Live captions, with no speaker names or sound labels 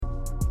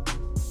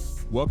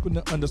Welcome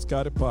to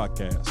Undiscounted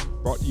Podcast,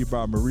 brought to you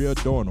by Maria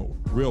Dornell,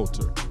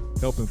 Realtor,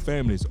 helping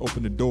families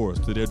open the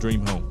doors to their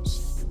dream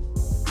homes.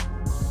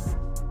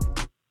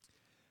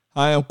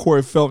 Hi, I'm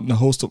Corey Felton, the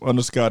host of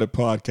Undiscounted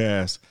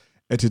Podcast,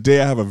 and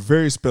today I have a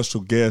very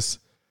special guest,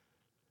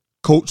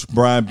 Coach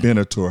Brian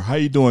Benator. How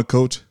you doing,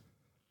 Coach?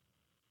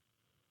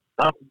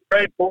 I'm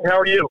great. How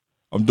are you?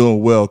 I'm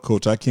doing well,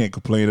 Coach. I can't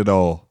complain at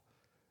all.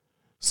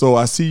 So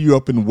I see you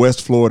up in the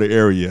West Florida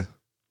area.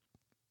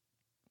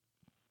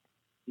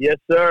 Yes,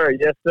 sir.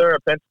 Yes, sir.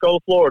 Pensacola,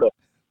 Florida.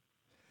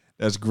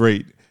 That's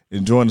great.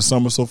 Enjoying the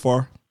summer so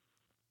far?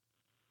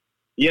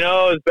 You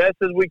know, as best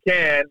as we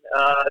can.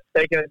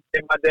 Taking it day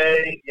by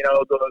day,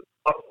 the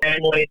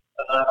family,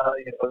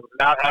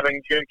 without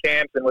having June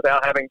camps and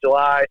without having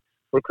July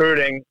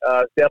recruiting,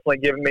 it's definitely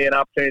given me an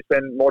opportunity to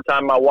spend more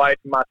time with my wife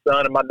and my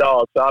son and my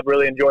dog. So I've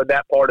really enjoyed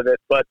that part of it.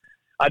 But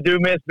I do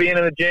miss being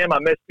in the gym. I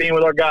miss being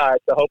with our guys.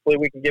 So hopefully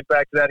we can get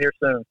back to that here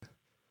soon.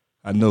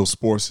 I know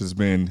sports has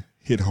been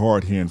hit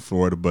hard here in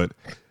Florida, but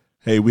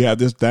hey, we have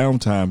this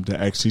downtime to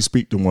actually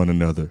speak to one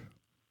another.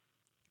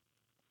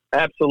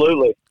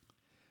 Absolutely.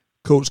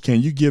 Coach,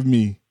 can you give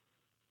me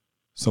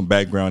some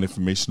background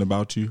information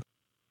about you?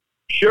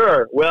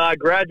 Sure. Well, I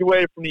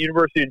graduated from the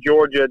University of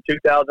Georgia in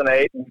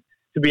 2008. And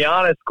to be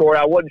honest, Corey,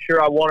 I wasn't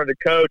sure I wanted to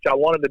coach. I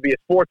wanted to be a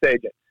sports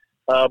agent.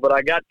 But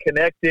I got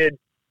connected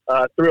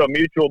through a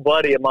mutual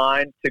buddy of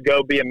mine to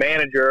go be a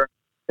manager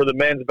for the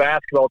men's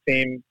basketball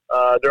team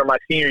during my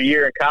senior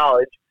year in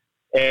college.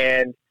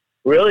 And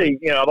really,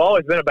 I've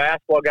always been a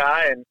basketball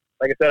guy. And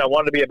like I said, I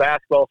wanted to be a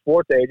basketball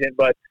sports agent,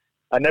 but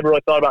I never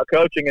really thought about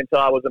coaching until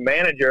I was a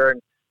manager.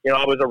 And,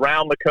 I was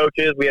around the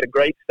coaches. We had a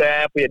great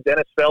staff. We had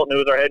Dennis Felton, who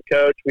was our head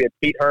coach. We had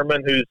Pete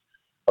Herman, who's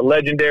a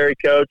legendary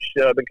coach,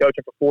 been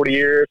coaching for 40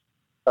 years.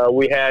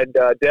 We had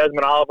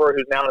Desmond Oliver,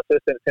 who's now an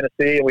assistant at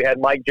Tennessee. And we had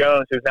Mike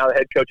Jones, who's now the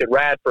head coach at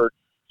Radford.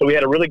 So we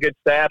had a really good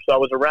staff. So I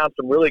was around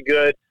some really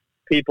good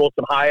people,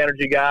 some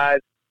high-energy guys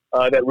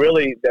that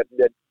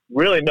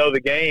really know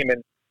the game.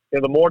 And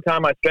the more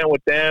time I spent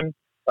with them,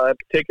 in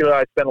particular,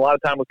 I spent a lot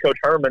of time with Coach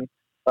Herman.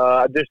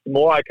 The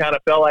more I kind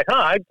of felt like,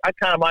 I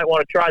kind of might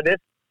want to try this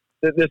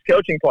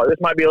coaching part. This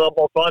might be a little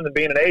more fun than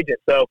being an agent.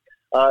 So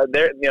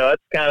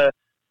that's kind of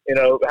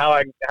how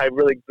I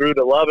really grew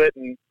to love it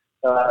and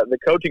the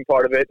coaching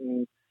part of it,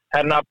 and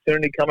had an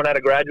opportunity coming out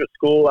of graduate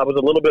school. I was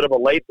a little bit of a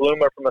late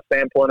bloomer from a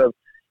standpoint of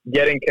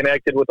getting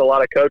connected with a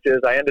lot of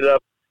coaches. I ended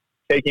up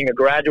taking a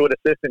graduate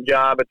assistant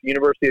job at the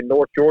University of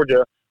North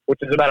Georgia, which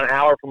is about an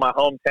hour from my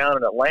hometown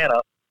in Atlanta.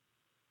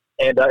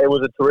 And it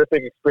was a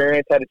terrific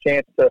experience. Had a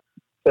chance to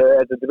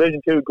as a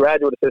Division II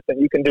graduate assistant,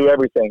 you can do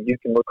everything. You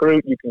can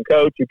recruit, you can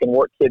coach, you can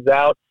work kids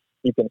out,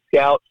 you can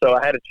scout. So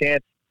I had a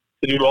chance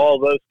to do all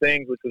of those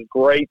things, which was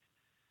great.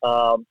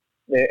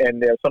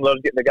 And some of those,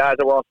 the guys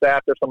that were on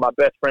staff, they're some of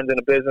my best friends in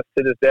the business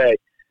to this day.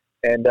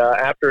 And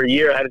after a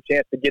year, I had a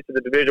chance to get to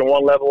the Division I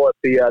level at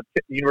the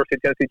University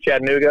of Tennessee,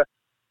 Chattanooga,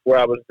 where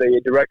I was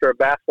the director of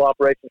basketball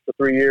operations for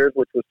 3 years,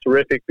 which was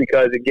terrific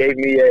because it gave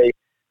me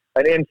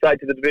an insight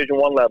to the Division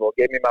I level.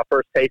 It gave me my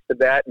first taste of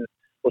that, and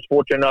was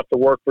fortunate enough to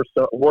work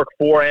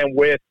for and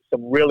with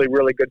some really,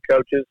 really good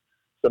coaches,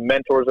 some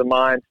mentors of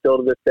mine still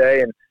to this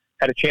day, and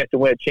had a chance to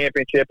win a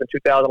championship in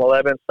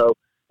 2011. So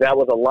that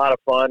was a lot of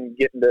fun,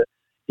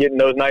 getting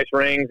those nice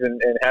rings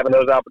and having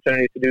those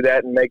opportunities to do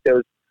that and make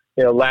those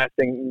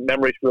lasting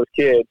memories for those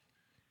kids.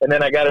 And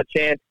then I got a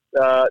chance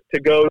to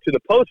go to the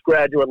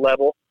postgraduate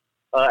level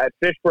at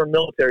Fishburne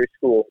Military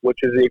School, which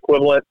is the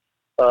equivalent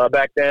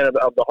back then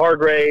of the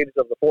Hargraves,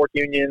 of the Fork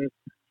Unions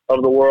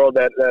of the world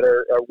that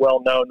are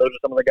well known. Those are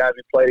some of the guys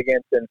we played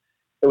against, and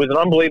it was an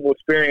unbelievable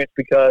experience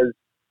because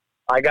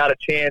I got a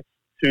chance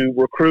to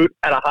recruit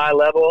at a high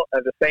level.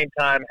 At the same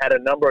time, had a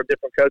number of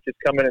different coaches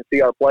come in and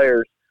see our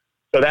players.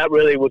 So that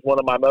really was one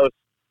of my most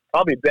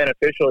probably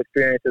beneficial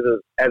experiences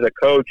as a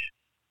coach,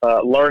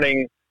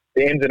 learning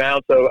the ins and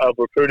outs of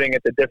recruiting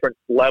at the different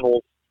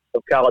levels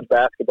of college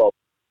basketball.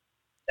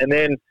 And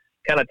then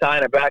kind of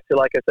tying it back to,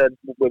 like I said,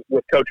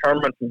 with Coach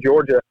Herman from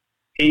Georgia,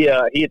 he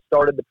had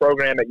started the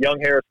program at Young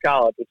Harris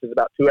College, which is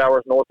about 2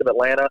 hours north of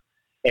Atlanta.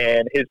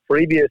 And his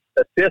previous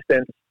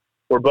assistants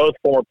were both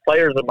former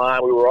players of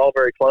mine. We were all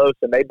very close,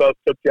 and they both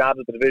took jobs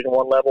at the Division I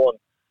level.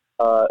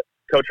 And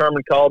Coach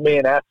Herman called me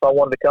and asked if I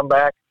wanted to come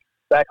back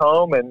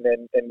home and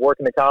work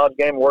in the college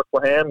game, work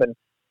for him. And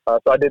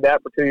so I did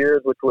that for 2 years,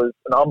 which was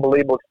an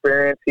unbelievable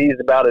experience. He's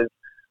about as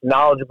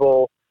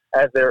knowledgeable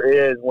as there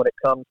is when it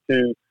comes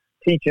to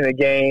teaching the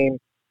game,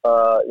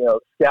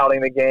 scouting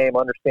the game,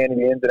 understanding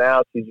the ins and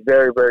outs. He's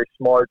very, very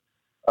smart,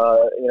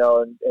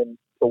 and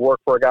to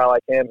work for a guy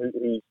like him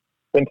who's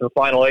been to the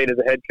Final Eight as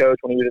a head coach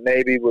when he was at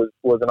Navy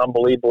was an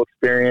unbelievable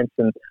experience.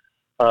 And,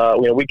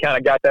 we kind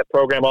of got that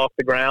program off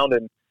the ground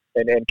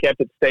and kept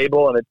it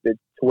stable, and it's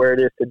to where it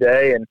is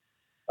today. And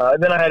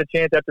then I had a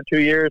chance after 2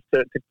 years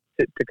to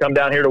come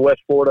down here to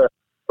West Florida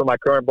for my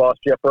current boss,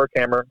 Jeff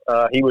Burkhammer.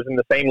 He was in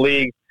the same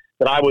league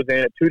that I was in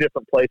at two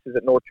different places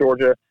at North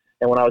Georgia.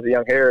 And when I was at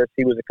Young Harris,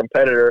 he was a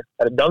competitor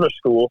at another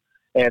school.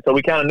 And so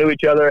we kind of knew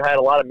each other, had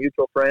a lot of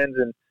mutual friends,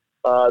 and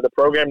the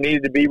program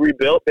needed to be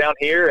rebuilt down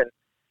here. And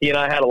he and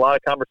I had a lot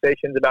of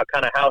conversations about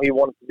kind of how he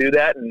wanted to do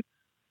that. And,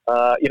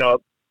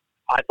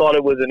 I thought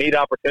it was a neat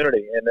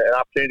opportunity and an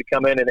opportunity to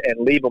come in and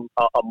leave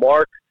a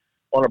mark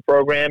on a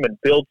program and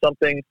build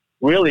something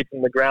really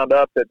from the ground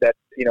up that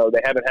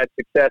they haven't had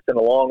success in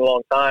a long,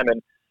 long time.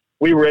 And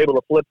we were able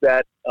to flip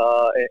that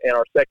in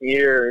our second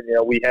year.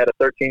 We had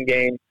a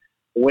 13-game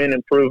win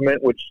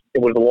improvement, which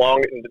it was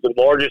the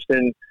largest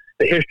in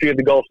the history of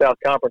the Gulf South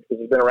Conference,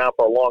 because it's been around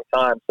for a long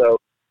time. So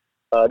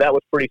that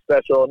was pretty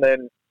special. And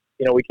then,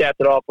 we capped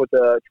it off with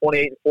a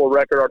 28-4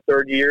 record our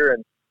third year,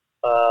 and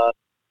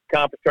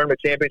conference tournament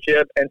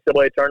championship,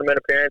 NCAA tournament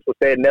appearance, which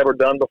they had never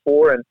done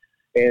before.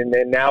 And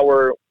now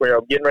we're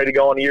getting ready to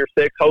go on year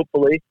 6,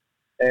 hopefully,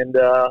 and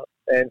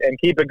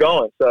keep it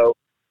going. So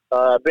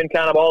been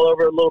kind of all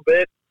over a little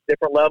bit,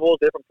 different levels,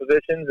 different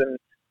positions in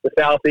the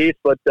Southeast,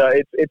 but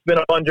it's been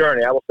a fun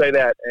journey, I will say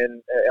that,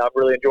 and I've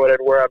really enjoyed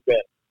everywhere I've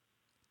been.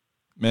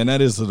 Man,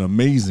 that is an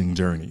amazing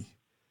journey.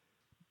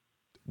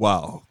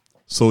 Wow.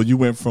 So you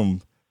went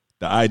from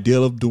the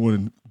ideal of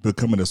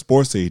becoming a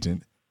sports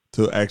agent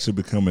to actually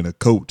becoming a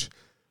coach.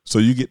 So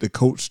you get to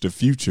coach the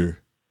future.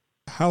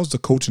 How's the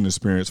coaching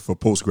experience for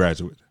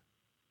postgraduate?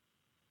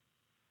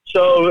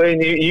 So,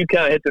 and you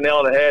kind of hit the nail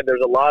on the head.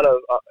 There's a lot of,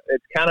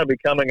 it's kind of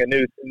becoming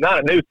not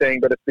a new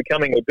thing, but it's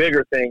becoming a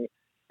bigger thing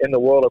in the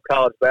world of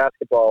college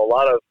basketball. A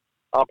lot of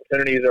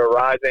opportunities are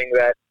arising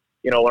that,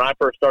 when I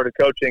first started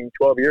coaching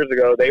 12 years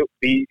ago,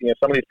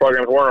 some of these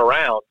programs weren't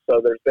around.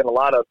 So there's been a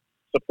lot of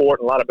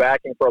support and a lot of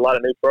backing for a lot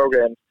of new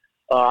programs.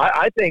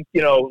 I think,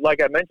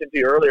 like I mentioned to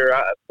you earlier,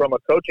 from a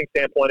coaching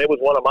standpoint, it was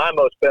one of my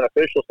most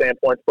beneficial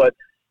standpoints. But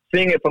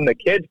seeing it from the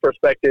kids'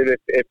 perspective,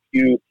 if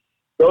you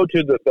go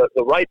to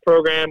the right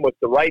program with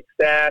the right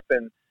staff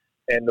and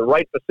the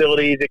right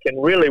facilities, it can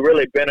really,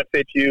 really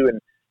benefit you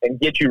and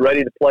get you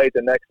ready to play at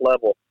the next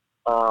level.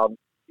 A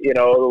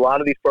lot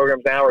of these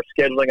programs now are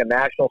scheduling a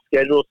national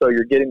schedule, so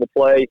you're getting to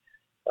play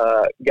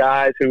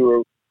guys who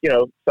are,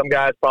 some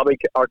guys probably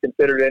are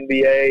considered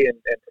NBA and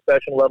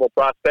professional level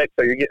prospects,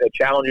 so you're getting to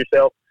challenge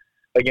yourself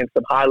against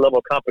some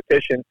high-level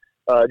competition.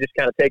 Just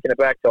kind of taking it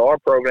back to our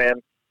program,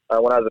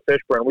 when I was at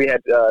Fishburne, we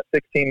had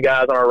 16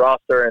 guys on our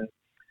roster, and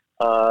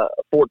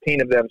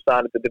 14 of them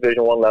signed at the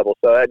Division I level.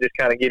 So that just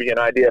kind of gives you an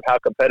idea of how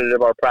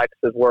competitive our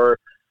practices were.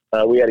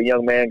 We had a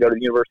young man go to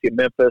the University of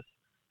Memphis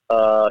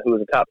who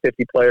was a top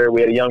 50 player. We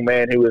had a young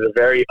man who was a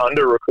very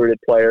under-recruited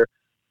player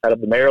out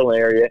of the Maryland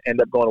area,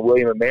 ended up going to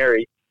William &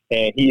 Mary,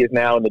 and he is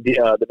now in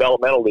the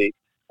developmental league.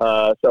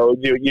 So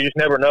you just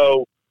never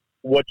know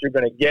what you're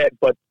going to get.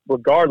 But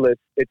regardless,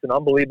 it's an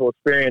unbelievable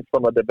experience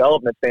from a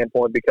development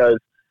standpoint because,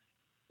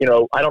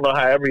 I don't know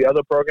how every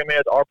other program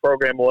is. Our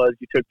program was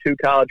you took 2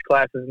 college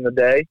classes in the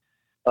day.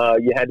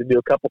 You had to do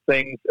a couple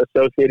things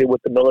associated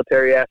with the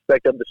military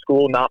aspect of the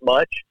school, not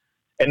much.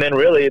 And then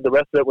really the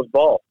rest of it was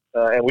ball.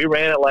 And we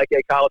ran it like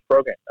a college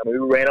program. I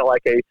mean, we ran it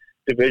like a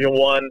Division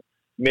I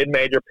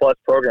mid-major plus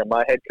program.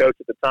 My head coach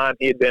at the time,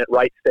 he had been at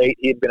Wright State.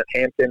 He had been at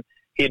Hampton.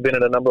 He had been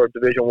in a number of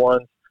Division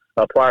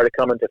Is prior to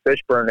coming to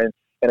Fishburne.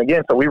 And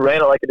again, so we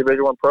ran it like a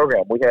Division I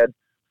program. We had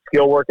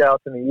skill workouts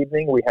in the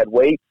evening. We had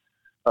weights.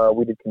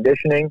 We did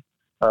conditioning.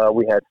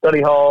 We had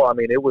study hall. I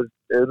mean, it was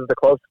the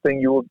closest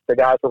thing the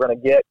guys were going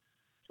to get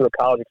to a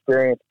college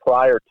experience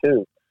prior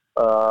to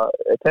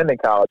attending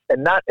college.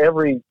 And not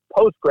every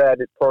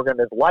postgraduate program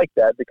is like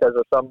that because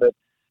there's some that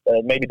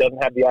maybe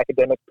doesn't have the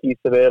academic piece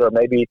of it, or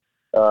maybe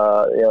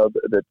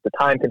the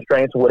time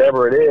constraints or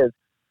whatever it is.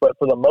 But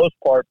for the most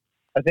part,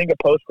 I think a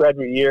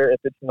postgraduate year, if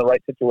it's in the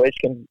right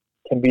situation,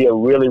 can be a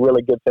really,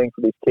 really good thing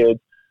for these kids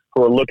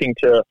who are looking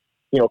to,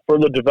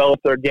 further develop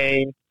their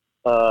game,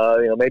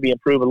 maybe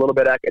improve a little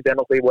bit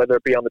academically, whether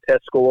it be on the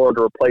test score or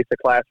to replace a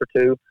class or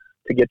two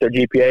to get their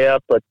GPA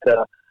up. But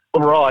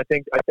overall, I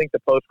think the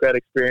postgrad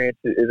experience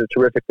is a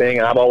terrific thing,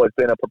 and I've always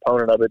been a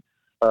proponent of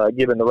it,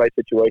 given the right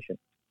situation.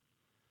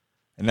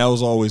 And that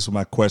was always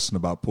my question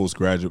about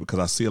postgraduate, because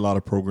I see a lot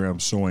of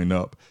programs showing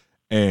up,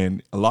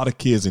 and a lot of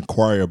kids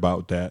inquire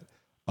about that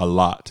a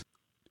lot.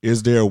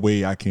 Is there a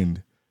way I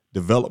can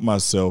develop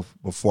myself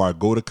before I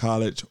go to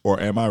college, or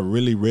am I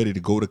really ready to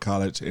go to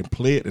college and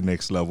play at the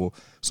next level?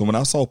 So when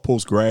I saw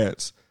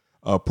postgrads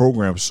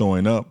programs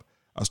showing up,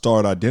 I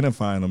started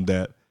identifying them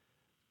that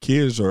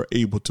kids are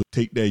able to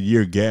take that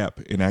year gap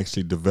and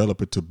actually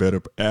develop it to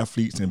better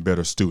athletes and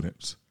better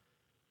students.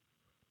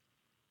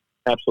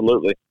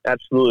 Absolutely.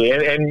 Absolutely.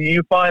 And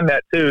you find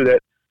that too,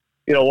 that,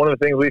 one of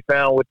the things we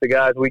found with the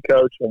guys we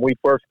coached when we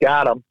first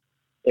got them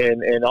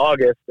in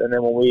August, and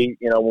then when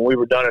we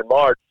were done in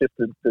March, just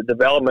the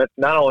development,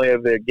 not only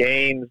of their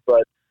games,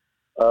 but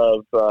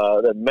of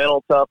their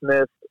mental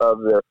toughness,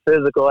 of their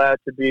physical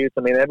attributes.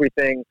 I mean,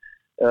 everything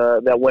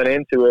that went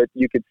into it,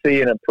 you could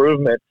see an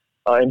improvement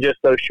in just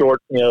those short,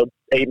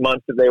 8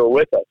 months that they were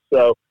with us.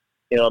 So,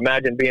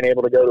 imagine being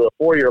able to go to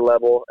a 4-year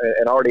level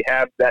and already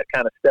have that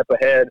kind of step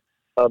ahead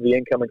of the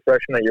incoming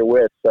freshman that you're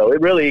with. So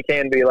it really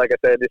can be, like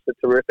I said, just a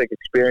terrific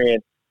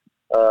experience,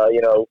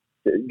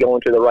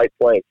 going to the right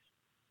place.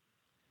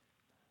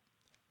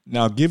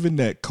 Now, given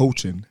that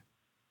coaching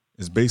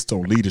is based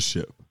on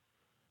leadership,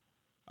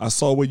 I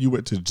saw when you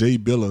went to Jay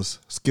Billis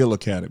Skill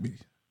Academy.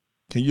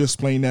 Can you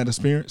explain that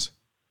experience?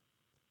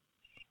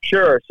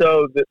 Sure.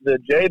 So the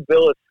Jay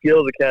Billis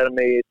Skills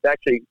Academy, it's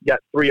actually got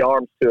three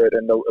arms to it,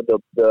 and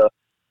the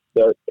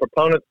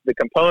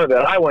component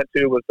that I went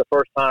to was the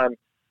first time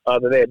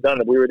that they had done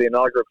it. We were the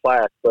inaugural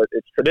class, but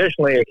it's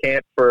traditionally a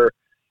camp for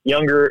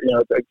younger,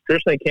 it's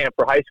traditionally a camp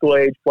for high school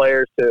age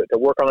players to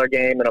work on their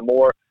game in a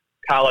more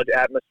college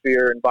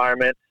atmosphere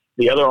environment.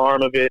 The other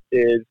arm of it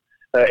is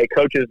a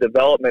coaches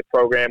development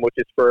program, which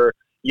is for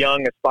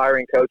young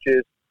aspiring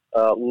coaches,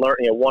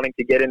 wanting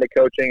to get into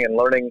coaching and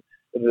learning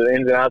the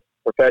ins and outs of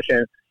the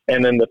profession.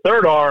 And then the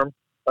third arm,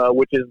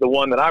 which is the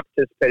one that I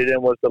participated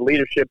in, was the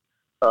leadership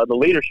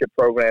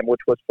program,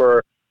 which was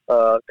for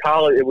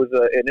college. It was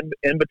an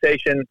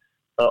invitation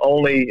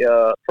only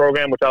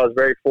program, which I was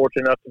very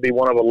fortunate enough to be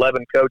one of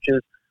 11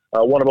 coaches,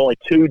 one of only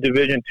 2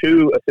 Division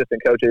II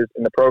assistant coaches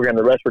in the program.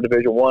 The rest were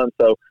Division I.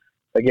 So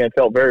again,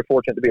 felt very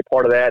fortunate to be a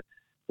part of that.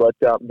 But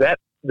the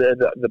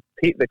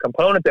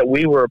component that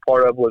we were a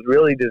part of was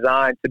really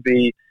designed to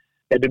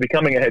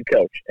becoming a head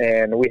coach,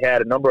 and we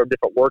had a number of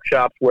different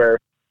workshops where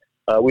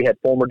we had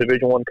former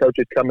Division I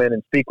coaches come in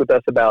and speak with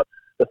us about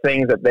the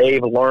things that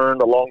they've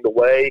learned along the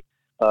way.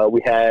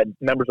 We had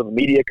members of the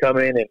media come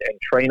in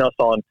and train us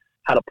on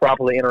how to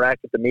properly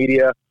interact with the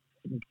media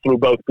through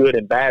both good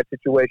and bad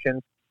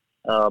situations.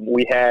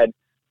 We had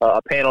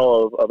a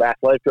panel of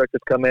athletic directors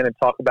come in and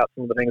talk about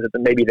some of the things that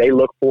maybe they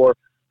look for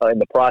in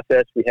the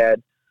process. We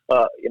had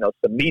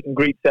some meet and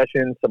greet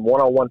sessions, some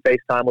one-on-one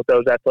FaceTime with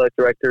those athletic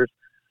directors.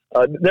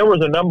 There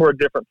was a number of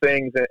different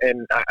things,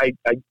 and I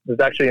was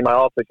actually in my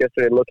office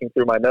yesterday looking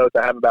through my notes.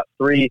 I have about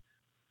three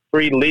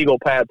legal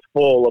pads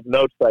full of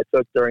notes that I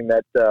took during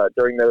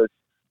those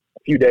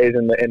few days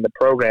in the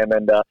program,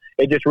 and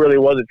it just really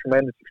was a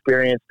tremendous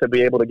experience to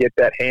be able to get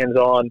that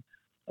hands-on,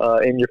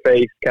 in your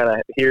face, kind of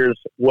here's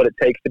what it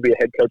takes to be a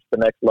head coach at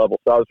the next level.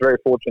 So I was very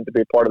fortunate to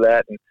be a part of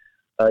that, and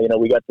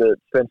we got to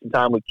spend some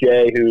time with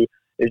Jay, who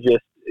is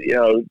just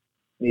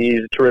he's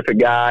a terrific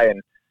guy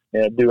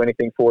and do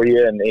anything for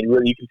you, and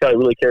you can tell he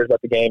really cares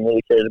about the game,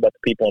 really cares about the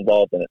people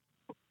involved in it.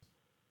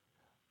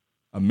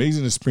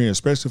 Amazing experience,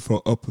 especially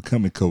for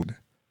up-and-coming coach.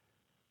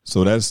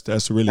 So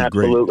that's really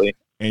Absolutely. Great.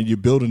 And you're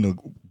building a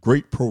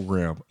great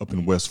program up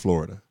in West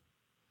Florida.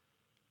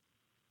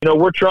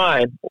 We're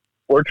trying.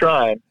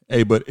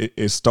 Hey, but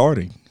it's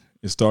starting.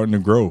 It's starting to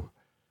grow.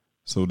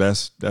 So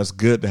that's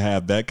good to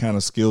have that kind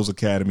of skills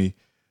academy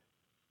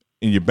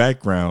in your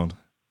background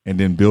and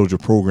then build your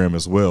program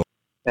as well.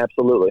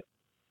 Absolutely.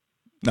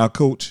 Now,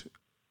 Coach,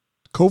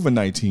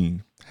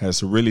 COVID-19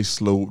 has really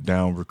slowed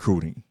down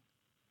recruiting.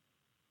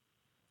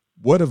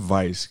 What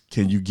advice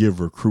can you give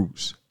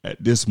recruits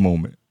at this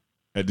moment,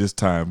 at this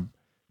time,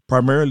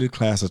 primarily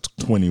class of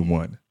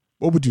 21?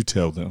 What would you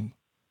tell them?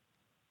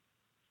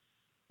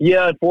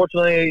 Yeah,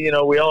 unfortunately,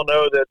 we all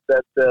know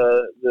that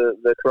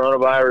the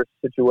coronavirus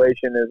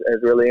situation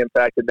has really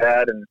impacted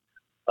that, and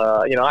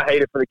I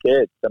hate it for the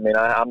kids. I mean,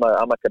 I'm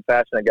a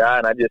compassionate guy,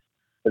 and I just,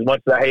 as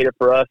much as I hate it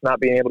for us not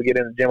being able to get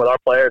in the gym with our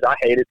players, I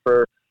hate it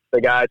for the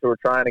guys who are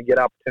trying to get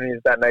opportunities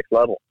at that next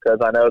level, because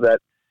I know that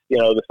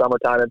the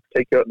summertime in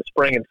particular, the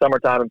spring and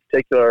summertime in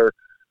particular,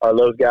 are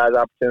those guys'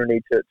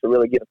 opportunity to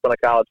really get in front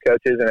of college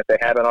coaches, and if they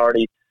haven't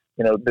already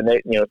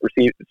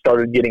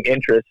started getting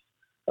interest.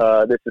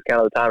 This is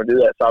kind of the time to do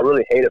that. So I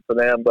really hate it for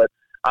them. But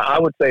I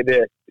would say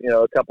this,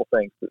 a couple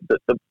things.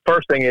 The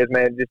first thing is,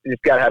 man,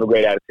 just got to have a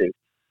great attitude.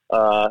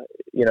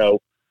 You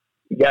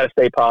got to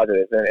stay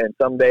positive. And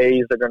some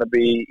days are going to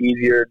be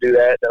easier to do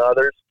that than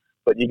others,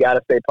 but you got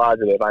to stay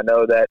positive. I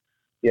know that,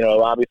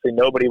 obviously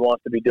nobody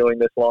wants to be doing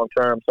this long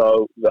term.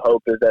 So the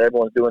hope is that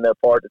everyone's doing their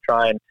part to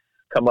try and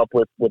come up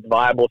with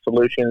viable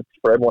solutions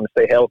for everyone to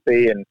stay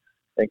healthy and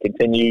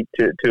continue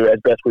to as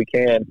best we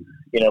can,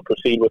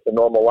 proceed with the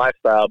normal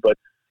lifestyle. But,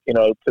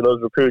 to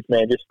those recruits,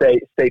 man, just stay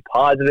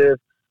positive,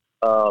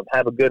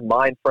 have a good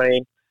mind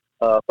frame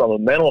from a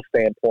mental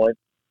standpoint.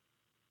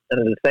 And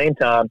at the same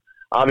time,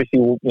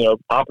 obviously,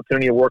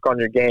 opportunity to work on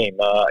your game,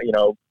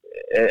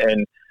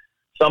 and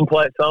some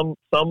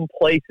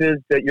places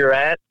that you're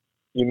at,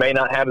 you may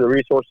not have the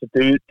resources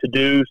to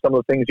do some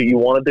of the things that you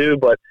want to do.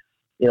 But,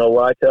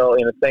 what I tell,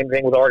 the same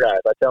thing with our guys,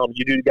 I tell them,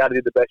 you got to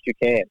do the best you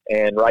can.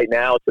 And right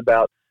now it's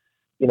about,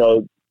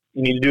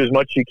 you need to do as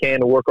much as you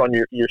can to work on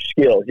your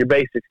skills, your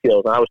basic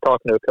skills. And I was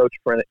talking to a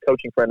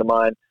coaching friend of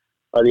mine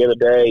the other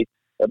day,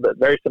 a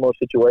very similar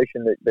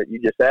situation that you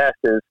just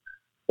asked is,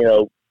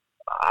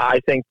 I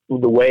think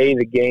the way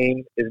the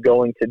game is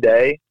going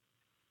today,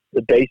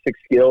 the basic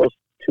skills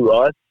to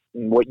us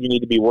and what you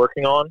need to be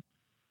working on,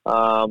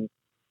 are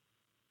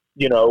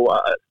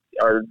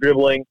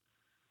dribbling,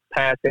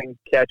 passing,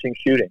 catching,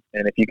 shooting.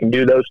 And if you can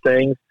do those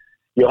things,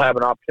 you'll have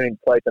an opportunity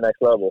to play at the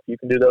next level. If you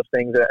can do those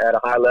things at a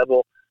high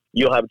level,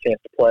 you'll have a chance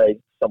to play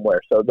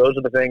somewhere. So those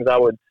are the things I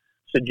would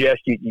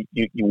suggest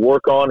you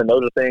work on, and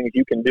those are things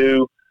you can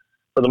do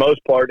for the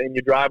most part in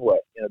your driveway.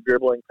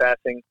 Dribbling,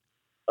 passing,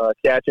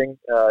 catching,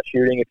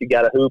 shooting. If you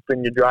got a hoop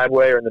in your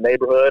driveway or in the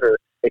neighborhood, or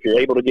if you're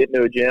able to get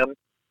into a gym,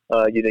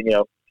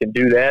 you can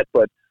do that.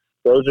 But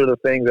those are the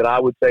things that I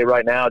would say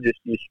right now just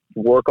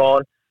work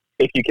on.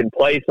 If you can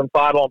play some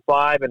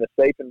 5-on-5 in a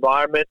safe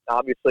environment,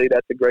 obviously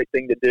that's a great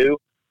thing to do.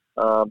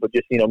 But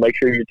just, make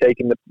sure you're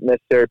taking the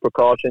necessary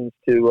precautions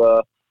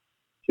to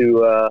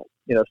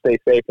stay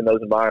safe in those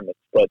environments.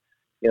 But,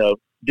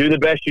 do the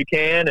best you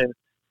can.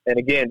 And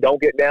again,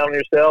 don't get down on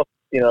yourself.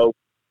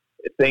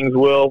 Things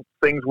will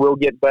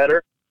get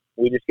better.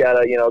 We just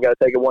gotta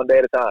take it one day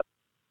at a time.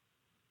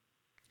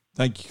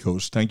 Thank you,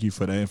 Coach. Thank you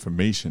for that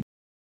information.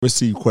 I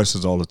receive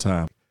questions all the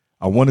time.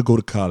 I want to go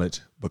to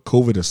college, but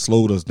COVID has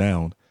slowed us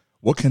down.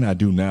 What can I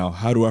do now?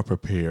 How do I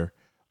prepare?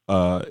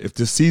 If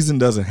this season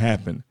doesn't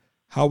happen,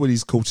 how will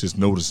these coaches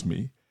notice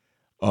me?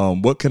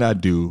 What can I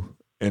do?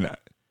 And,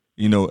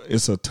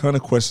 it's a ton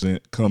of questions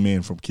that come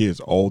in from kids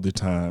all the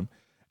time.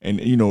 And,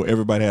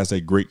 everybody has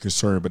a great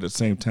concern, but at the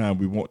same time,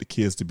 we want the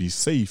kids to be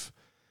safe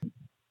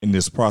in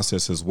this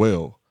process as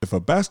well. If a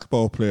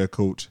basketball player,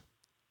 coach,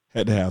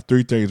 had to have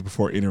 3 things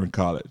before entering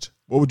college,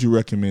 what would you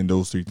recommend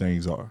those 3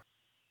 things are?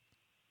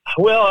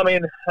 Well, I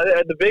mean,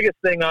 the biggest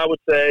thing I would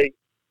say,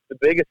 the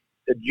biggest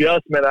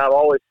adjustment I've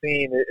always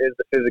seen is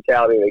the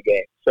physicality of the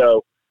game.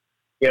 So,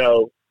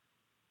 the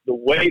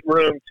weight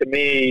room to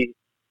me,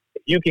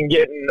 if you can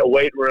get in a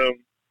weight room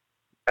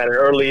at an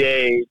early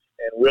age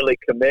and really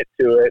commit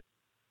to it,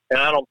 and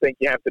I don't think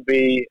you have to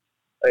be,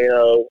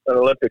 an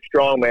Olympic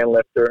strongman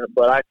lifter,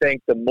 but I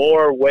think the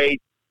more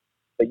weight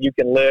that you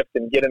can lift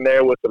and get in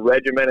there with the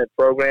regimented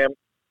program,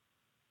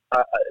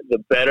 the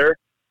better.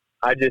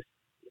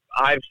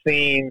 I've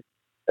seen,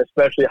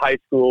 especially high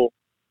school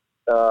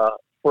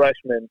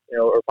freshmen,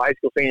 or high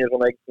school seniors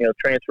when they,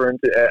 transfer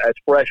into as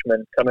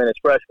freshmen, come in as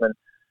freshmen,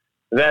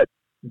 that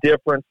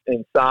difference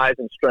in size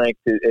and strength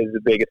is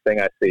the biggest thing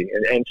I see,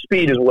 and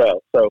speed as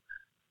well. So,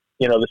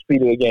 the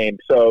speed of the game.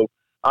 So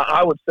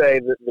I would say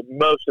that the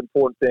most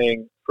important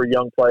thing for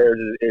young players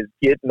is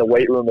get in the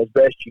weight room as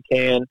best you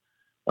can.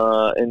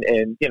 And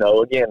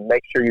again,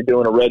 make sure you're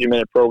doing a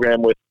regimented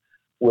program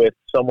with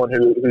someone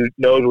who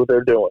knows what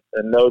they're doing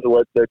and knows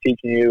what they're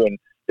teaching you, and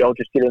don't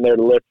just get in there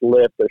to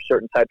lift. There's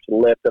certain types of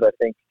lift that I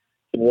think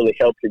can really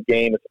help your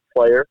game as a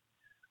player.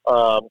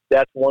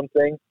 That's one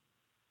thing.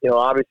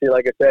 Obviously,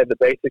 like I said, the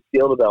basic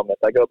skill development,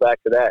 I go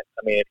back to that.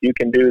 I mean, if you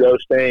can do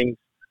those things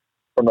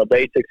from a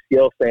basic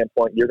skill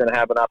standpoint, you're going to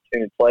have an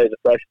opportunity to play as a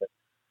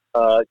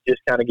freshman.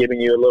 Just kind of giving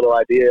you a little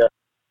idea,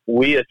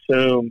 we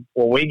assume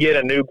when we get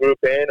a new group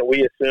in,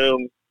 we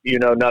assume you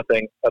know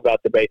nothing about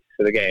the basics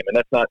of the game. And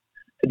that's not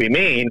to be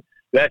mean.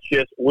 That's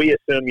just we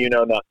assume you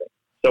know nothing.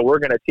 So we're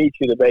going to teach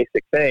you the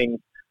basic things,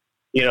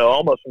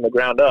 almost from the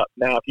ground up.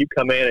 Now, if you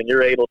come in and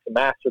you're able to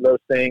master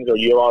those things, or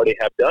you already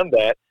have done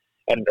that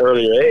at an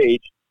earlier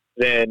age,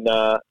 then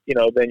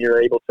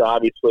you're able to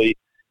obviously,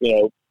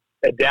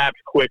 adapt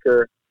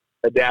quicker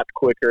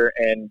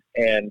and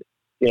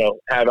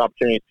have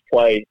opportunities to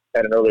play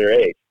at an earlier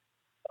age.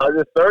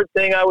 The third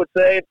thing I would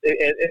say,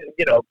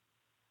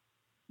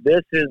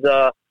 this is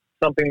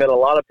something that a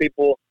lot of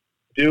people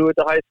do at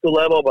the high school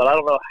level, but I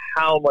don't know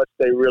how much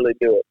they really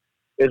do it,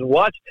 is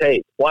watch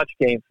tape, watch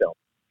game film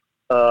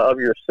of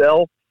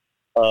yourself,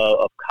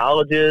 of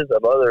colleges,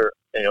 of other,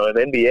 of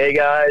NBA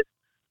guys,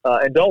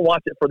 and don't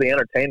watch it for the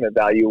entertainment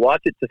value.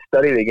 Watch it to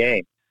study the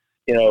game.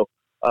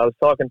 I was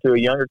talking to a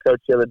younger coach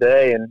the other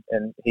day,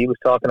 and he was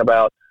talking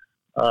about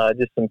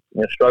just some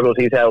struggles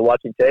he's had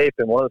watching tape.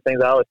 And one of the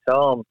things I always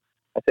tell him,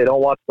 I say,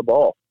 don't watch the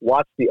ball.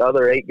 Watch the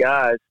other 8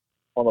 guys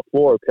on the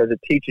floor, because it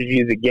teaches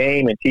you the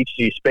game and teaches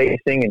you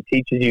spacing and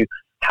teaches you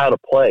how to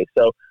play.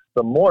 So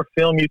the more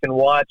film you can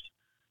watch,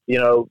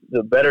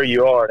 the better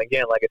you are. And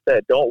again, like I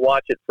said, don't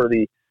watch it for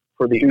the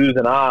oohs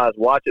and ahs.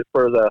 Watch it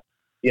for the,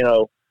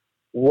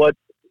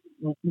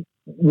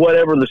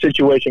 whatever the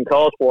situation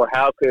calls for.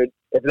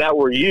 If that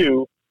were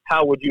you,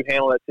 how would you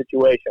handle that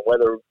situation?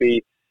 Whether it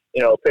be,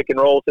 a pick and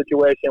roll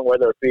situation,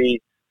 whether it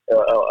be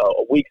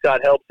a weak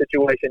side help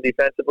situation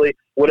defensively,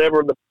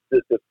 whatever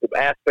the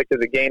aspect of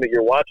the game that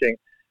you're watching,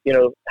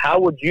 how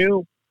would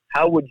you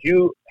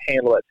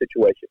handle that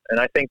situation? And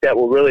I think that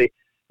will really,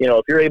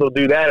 if you're able to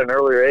do that at an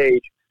earlier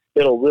age,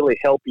 it'll really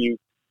help you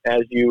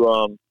as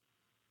you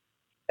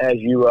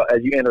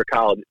enter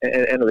college and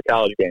enter the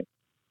college game.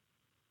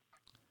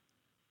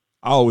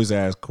 I always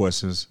ask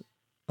questions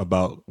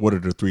about what are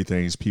the 3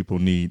 things people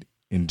need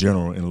in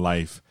general in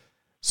life.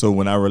 So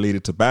when I relate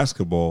it to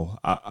basketball,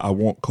 I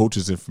want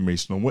coaches'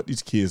 information on what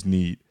these kids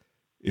need.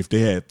 If they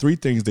had 3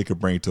 things they could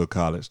bring to a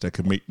college that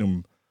could make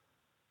them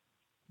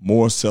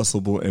more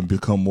accessible and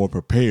become more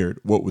prepared,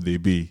 what would they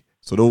be?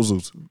 So those are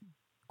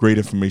great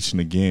information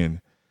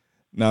again.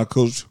 Now,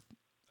 Coach,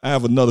 I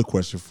have another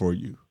question for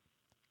you,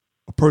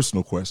 a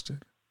personal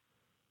question.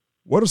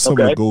 What are some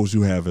of the goals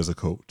you have as a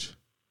coach?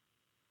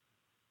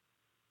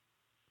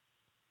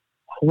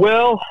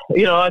 Well,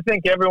 I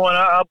think everyone,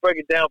 I'll break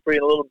it down for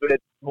you a little bit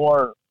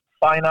more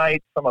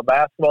finite from a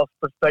basketball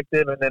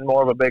perspective, and then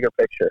more of a bigger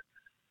picture.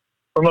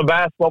 From a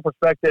basketball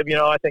perspective,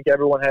 I think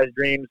everyone has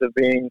dreams of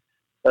being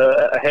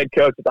a head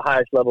coach at the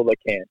highest level they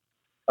can.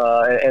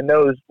 And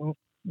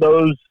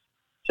those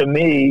to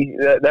me,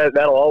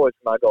 that'll always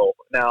be my goal.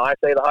 Now, I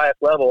say the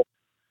highest level,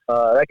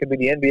 That could be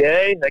the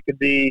NBA. That could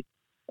be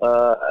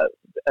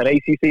an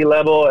ACC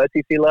level,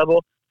 SEC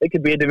level. It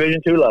could be a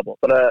Division II level.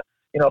 But,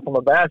 from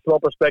a basketball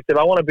perspective,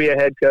 I want to be a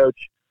head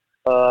coach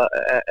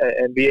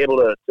and be able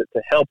to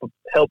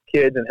help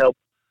kids and help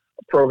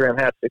a program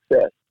have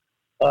success.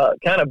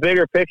 Kind of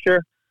bigger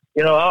picture,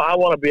 I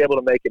want to be able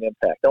to make an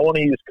impact. I want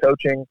to use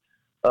coaching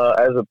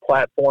as a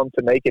platform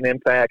to make an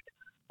impact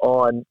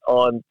on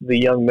the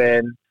young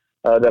men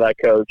that I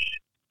coach.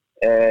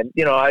 And,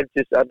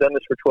 I've done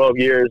this for 12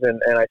 years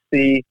and I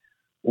see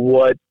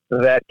what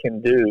that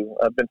can do.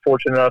 I've been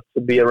fortunate enough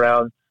to be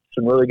around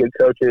some really good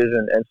coaches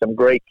and some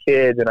great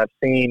kids. And I've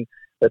seen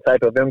the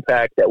type of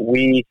impact that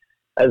we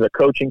as a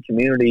coaching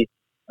community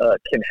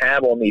can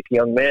have on these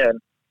young men.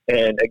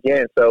 And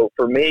again, so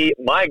for me,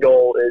 my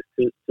goal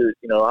is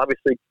to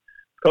obviously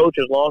coach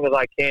as long as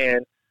I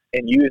can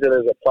and use it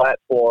as a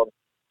platform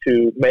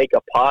to make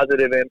a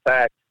positive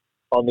impact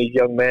on these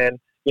young men.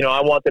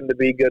 I want them to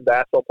be good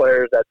basketball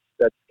players.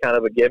 That's kind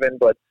of a given.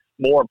 But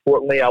more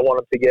importantly, I want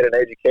them to get an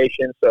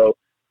education so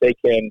they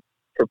can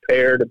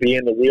prepare to be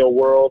in the real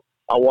world.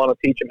 I want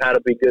to teach them how to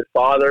be good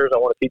fathers. I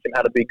want to teach them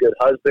how to be good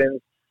husbands,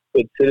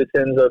 good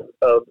citizens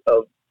of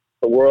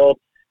the world.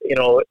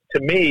 To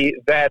me,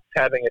 that's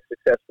having a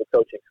successful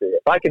coaching career.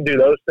 If I can do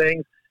those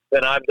things,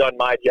 then I've done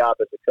my job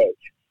as a coach.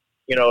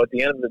 At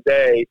the end of the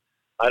day,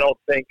 I don't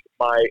think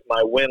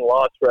my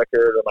win-loss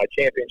record or my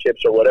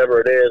championships or whatever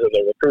it is or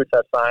the recruits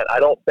I signed, I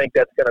don't think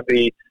that's going to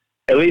be,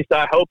 at least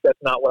I hope that's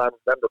not what I'm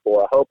remembered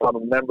for. I hope I'm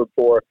remembered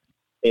for,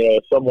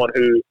 someone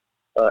who,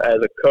 as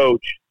a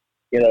coach,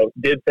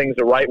 did things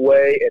the right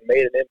way and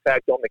made an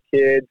impact on the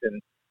kids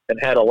and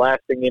had a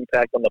lasting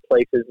impact on the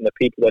places and the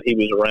people that he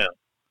was around.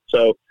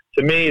 So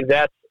to me,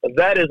 that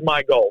is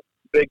my goal.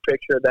 Big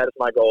picture, that is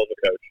my goal as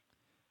a coach.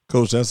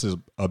 Coach, that's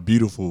a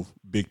beautiful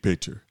big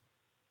picture.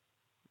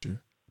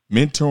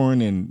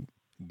 Mentoring and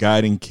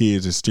guiding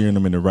kids and steering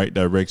them in the right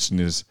direction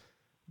is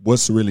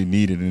what's really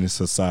needed in this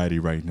society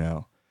right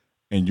now.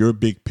 And your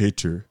big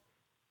picture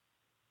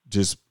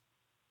just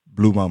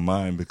blew my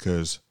mind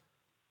because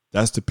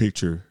that's the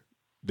picture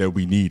that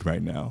we need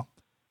right now.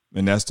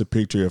 And that's the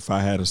picture. If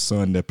I had a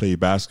son that played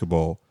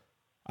basketball,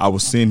 I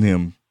would send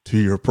him to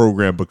your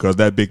program because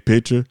that big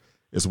picture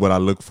is what I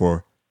look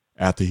for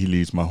after he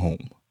leaves my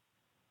home.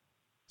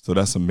 So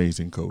that's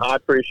amazing, Coach. I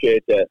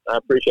appreciate that.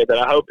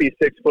 I hope he's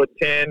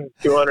 6'10",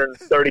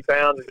 230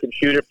 pounds, and can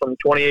shoot it from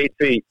 28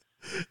 feet.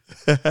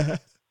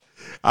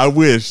 I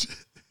wish.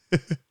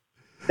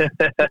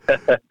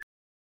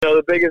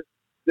 The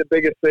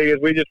biggest thing is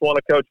we just want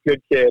to coach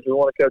good kids. We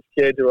want to coach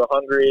kids who are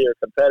hungry or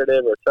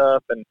competitive or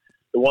tough and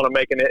who want to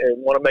make a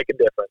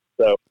difference.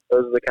 So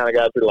those are the kind of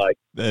guys we like.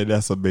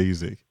 That's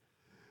amazing.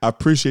 I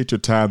appreciate your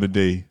time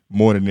today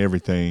more than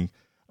everything.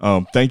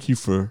 Thank you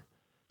for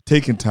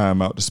taking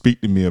time out to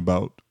speak to me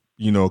about,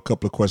 a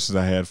couple of questions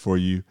I had for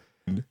you.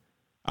 And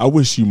I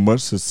wish you much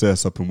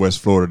success up in West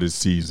Florida this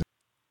season.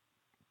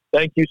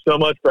 Thank you so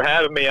much for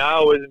having me. I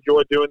always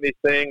enjoy doing these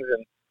things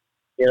and,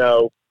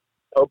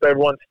 hope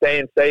everyone's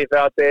staying safe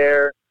out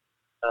there,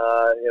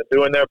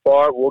 doing their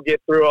part. We'll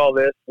get through all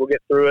this. We'll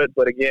get through it.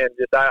 But again,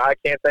 I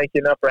can't thank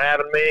you enough for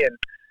having me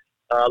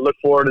and look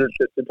forward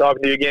to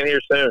talking to you again here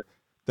soon.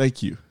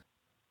 Thank you.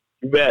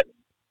 You bet.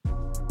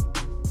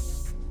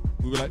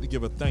 We would like to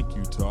give a thank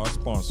you to our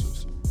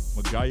sponsors,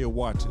 Magaya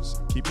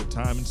Watches, Keep It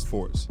Time in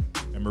Sports,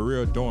 and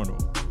Maria Adorno,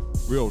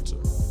 Realtor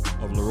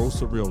of La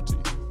Rosa Realty,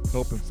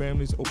 helping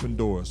families open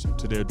doors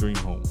to their dream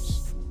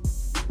homes.